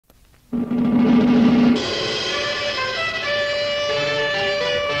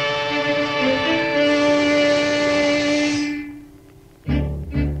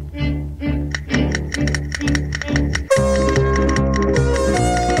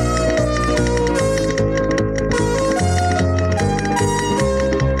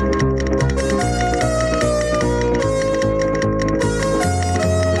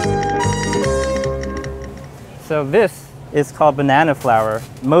So this is called banana flour.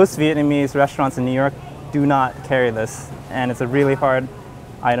 Most Vietnamese restaurants in New York do not carry this, and it's a really hard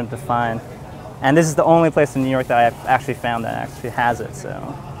item to find. And this is the only place in New York that I've actually found that actually has it,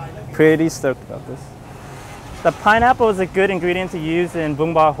 so pretty stoked about this. The pineapple is a good ingredient to use in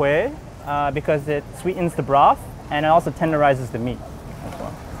bún bò Huế because it sweetens the broth and it also tenderizes the meat as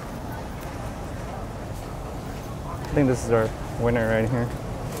well. I think this is our winner right here.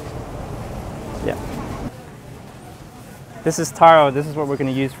 Yeah. This is taro. This is what we're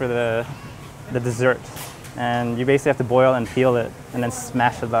going to use for the dessert. And you basically have to boil and peel it and then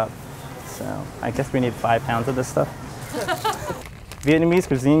smash it up. So I guess we need 5 pounds of this stuff. Vietnamese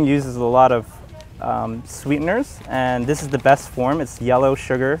cuisine uses a lot of sweeteners, and this is the best form. It's yellow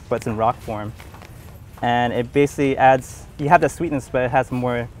sugar, but it's in rock form. And it basically adds, you have that sweetness, but it has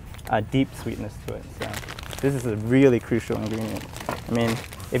more deep sweetness to it. So this is a really crucial ingredient. I mean,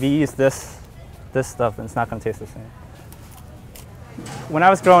 if you use this stuff, it's not going to taste the same. When I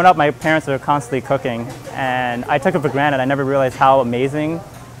was growing up, my parents were constantly cooking, and I took it for granted. I never realized how amazing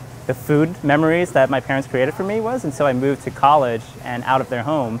the food memories that my parents created for me was until I moved to college and out of their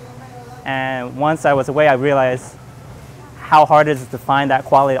home. And once I was away, I realized how hard it is to find that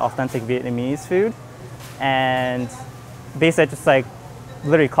quality, authentic Vietnamese food. And basically, I just like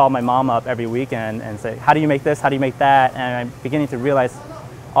literally call my mom up every weekend and say, how do you make this? How do you make that? And I'm beginning to realize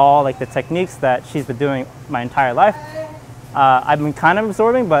all like the techniques that she's been doing my entire life. I've been kind of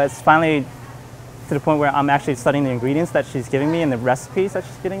absorbing, but it's finally to the point where I'm actually studying the ingredients that she's giving me and the recipes that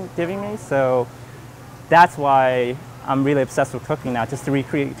she's giving me. So that's why I'm really obsessed with cooking now, just to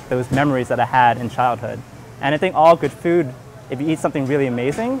recreate those memories that I had in childhood. And I think all good food, if you eat something really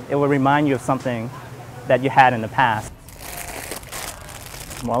amazing, it will remind you of something that you had in the past.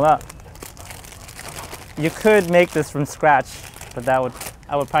 Voila. You could make this from scratch, but I would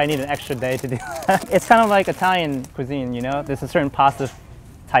probably need an extra day to do that. It's kind of like Italian cuisine, you know? There's a certain pasta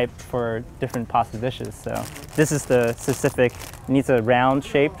type for different pasta dishes. So this is the specific, it needs a round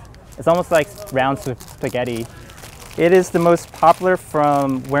shape. It's almost like round spaghetti. It is the most popular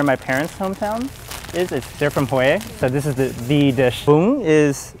from where my parents' hometown is. They're from Hue, so this is the dish. Bún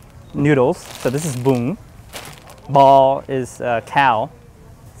is noodles, so this is bún. Bò is cow,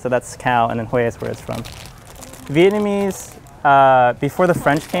 so that's cow, and then Hue is where it's from. Vietnamese, before the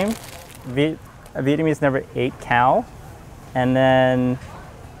French came, Vietnamese never ate cow, and then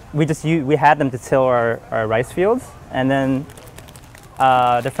we had them to till our rice fields, and then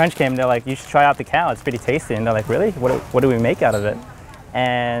the French came, they're like, you should try out the cow, it's pretty tasty. And they're like, really? What do we make out of it?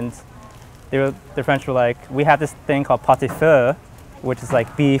 And the French were like, we have this thing called pâté feu, which is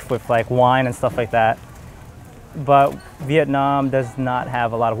like beef with like wine and stuff like that. But Vietnam does not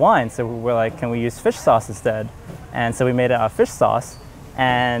have a lot of wine, so we're like, can we use fish sauce instead? And so we made a fish sauce,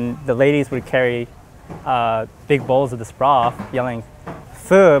 and the ladies would carry big bowls of this broth, yelling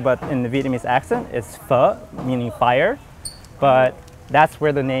pho, but in the Vietnamese accent, it's pho, meaning fire. But that's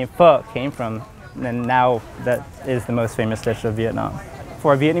where the name pho came from, and now that is the most famous dish of Vietnam.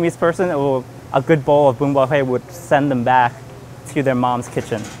 For a Vietnamese person, a good bowl of bún bò Huế would send them back to their mom's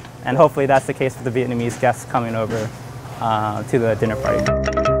kitchen. And hopefully that's the case for the Vietnamese guests coming over to the dinner party.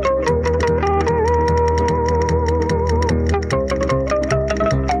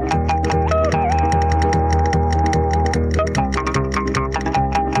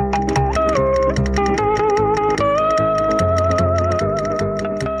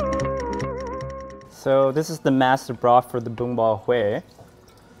 So this is the master broth for the bún bò Huế.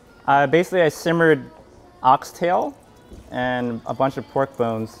 Basically, I simmered oxtail and a bunch of pork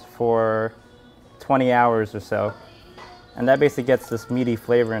bones for 20 hours or so. And that basically gets this meaty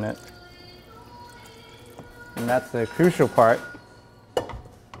flavor in it. And that's the crucial part.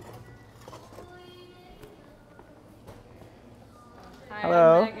 Hi,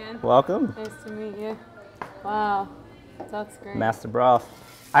 hello. I'm Megan. Welcome. Nice to meet you. Wow, that's great. Master broth.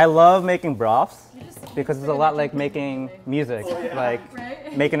 I love making broths because it's a lot like making music. Like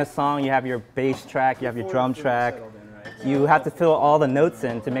making a song, you have your bass track, you have your drum track. You have to fill all the notes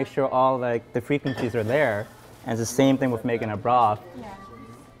in to make sure all like the frequencies are there. And it's the same thing with making a broth.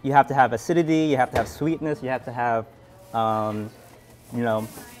 You have to have acidity, you have to have sweetness, you have to have, you know,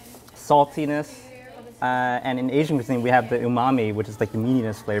 saltiness. And in Asian cuisine, we have the umami, which is like the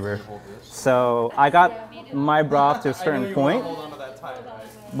meatiness flavor. So I got my broth to a certain point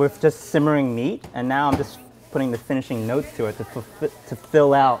with just simmering meat, and now I'm just putting the finishing notes to it to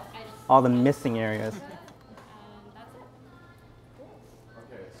fill out all the missing areas.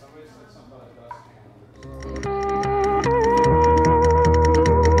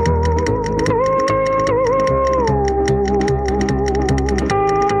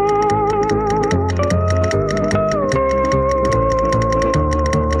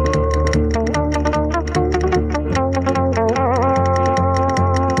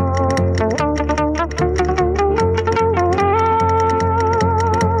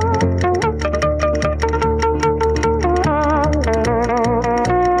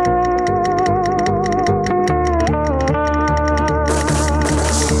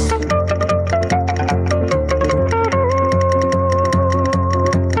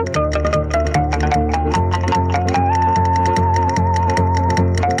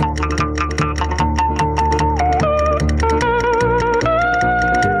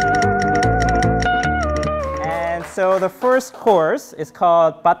 So the first course is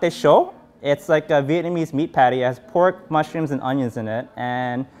called pate choux. It's like a Vietnamese meat patty. It has pork, mushrooms, and onions in it.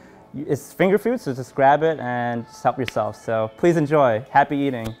 And it's finger food, so just grab it and just help yourself. So please enjoy. Happy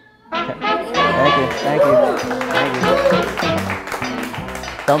eating. Okay. Thank you, thank you, thank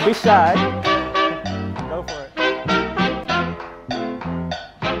you. Don't be shy. Go for it.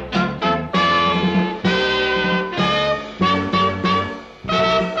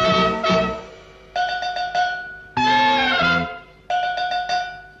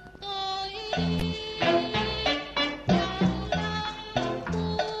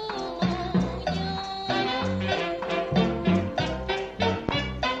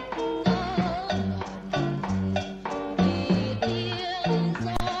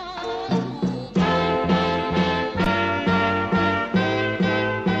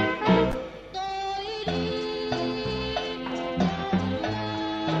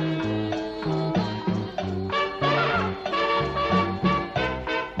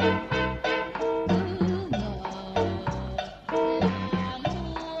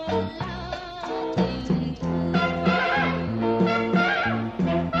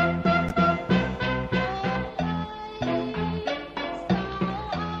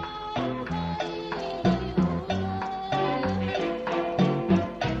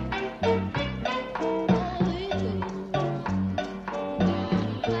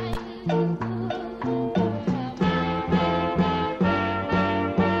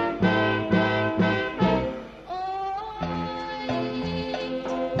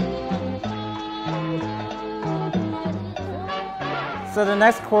 So the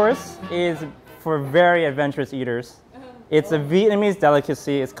next course is for very adventurous eaters. It's a Vietnamese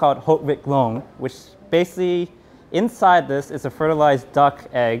delicacy. It's called hot vịt long, which basically inside this is a fertilized duck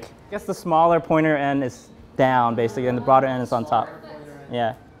egg. I guess the smaller pointer end is down basically and the broader end is on top.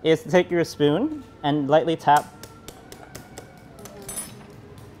 Yeah. Is take your spoon and lightly tap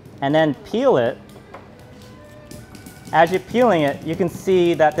and then peel it. As you're peeling it, you can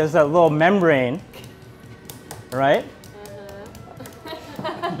see that there's a little membrane, right?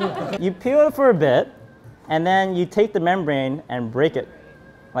 You peel it for a bit, and then you take the membrane and break it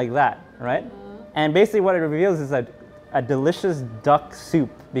like that, right? And basically what it reveals is a delicious duck soup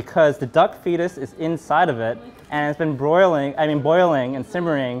because the duck fetus is inside of it and it's been boiling and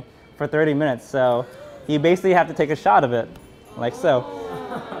simmering for 30 minutes. So you basically have to take a shot of it, like so.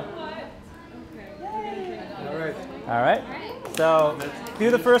 All right. So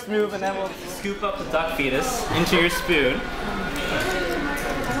do the first move and then we'll scoop up the duck fetus into your spoon.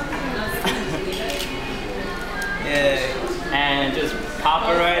 And just pop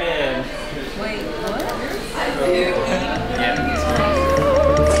it right in. Wait, what? Yeah.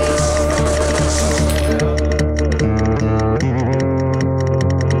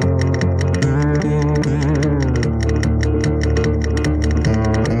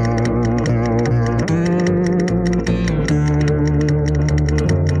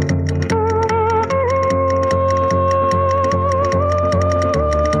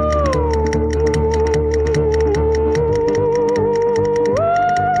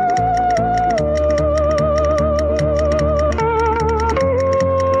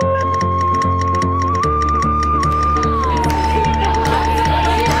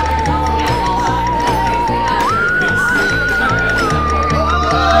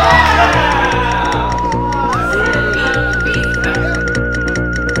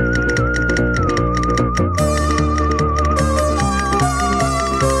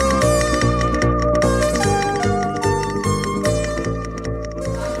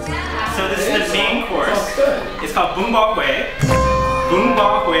 It's called Bún Bò Huế. Bún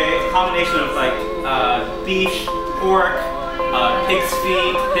Bò Huế is a combination of like beef, pork, pig's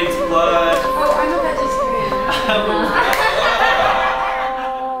feet, pig's blood. Oh, I'm a vegetarian.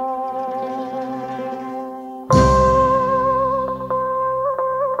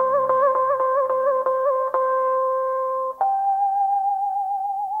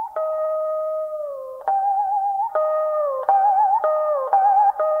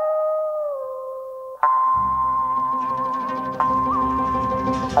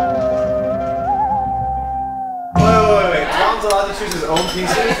 Wait. Tom's allowed to choose his own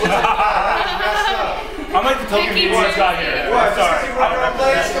pieces? I'm like the token Vietnamese guy here. What? I'm sorry.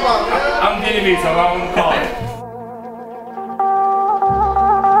 Come on, man. I'm Vietnamese, so I'm call it.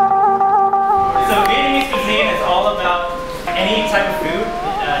 So Vietnamese cuisine is all about any type of food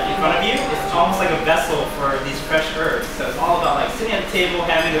in front of you. It's almost like a vessel for these fresh herbs. So it's all about like sitting at the table,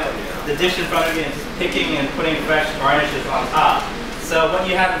 having the dish in front of you and just picking and putting fresh garnishes on top. So what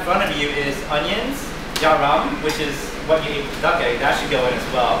you have in front of you is onions, garam, which is what you eat with duck egg. That should go in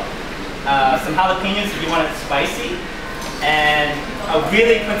as well. some jalapenos if you want it spicy, and a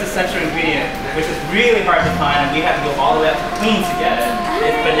really quintessential ingredient, which is really hard to find, and we have to go all the way up to Queens to get it.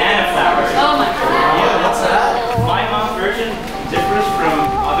 It's banana flour. Oh my god. Yeah, what's that? My mom's version differs from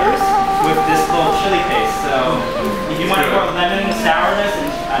others with this little chili paste. So if you want to go lemon sourness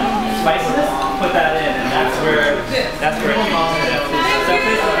and spiciness, put that in, and that's where it comes from. So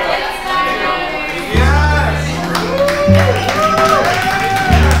please enjoy.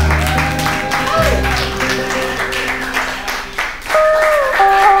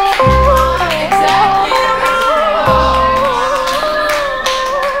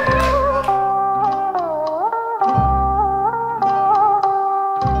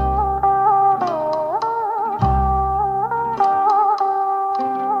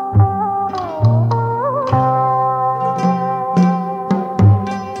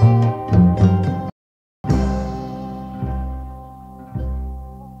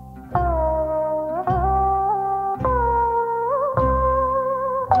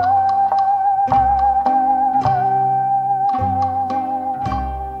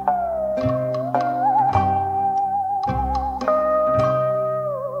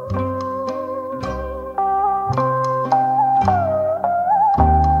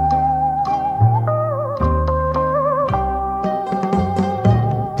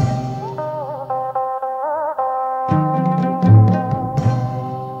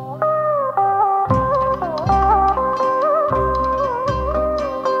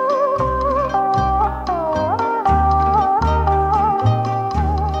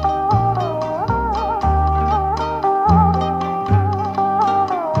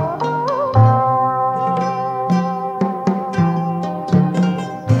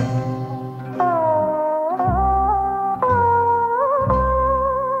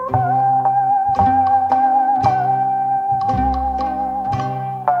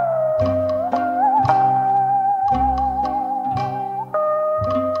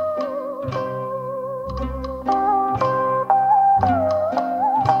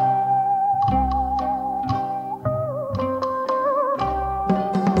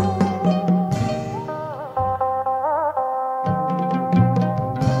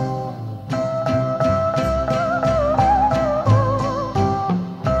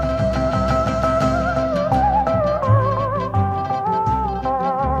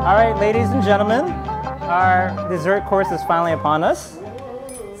 All right, ladies and gentlemen, our dessert course is finally upon us.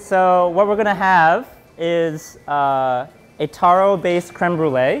 So what we're gonna have is a taro-based creme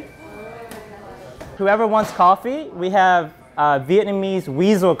brulee. Whoever wants coffee, we have Vietnamese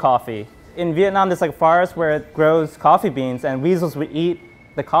weasel coffee. In Vietnam, there's like a forest where it grows coffee beans, and weasels would eat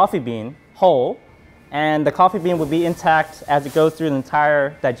the coffee bean whole, and the coffee bean would be intact as it goes through the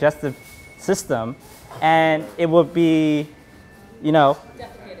entire digestive system, and it would be, you know,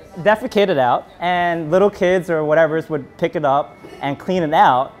 defecated out, and little kids or whatever would pick it up and clean it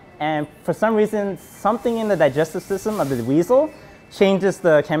out, and for some reason, something in the digestive system of the weasel changes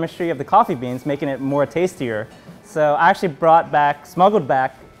the chemistry of the coffee beans, making it more tastier. So I actually smuggled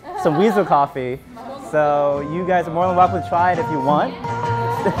back some weasel coffee, so you guys are more than welcome to try it if you want.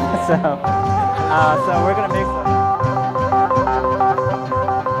 So we're gonna make some.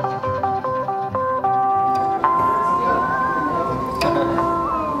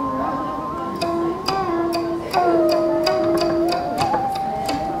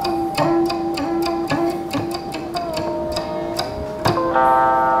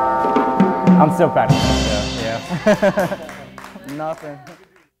 I'm still practicing, so yeah. Nothing.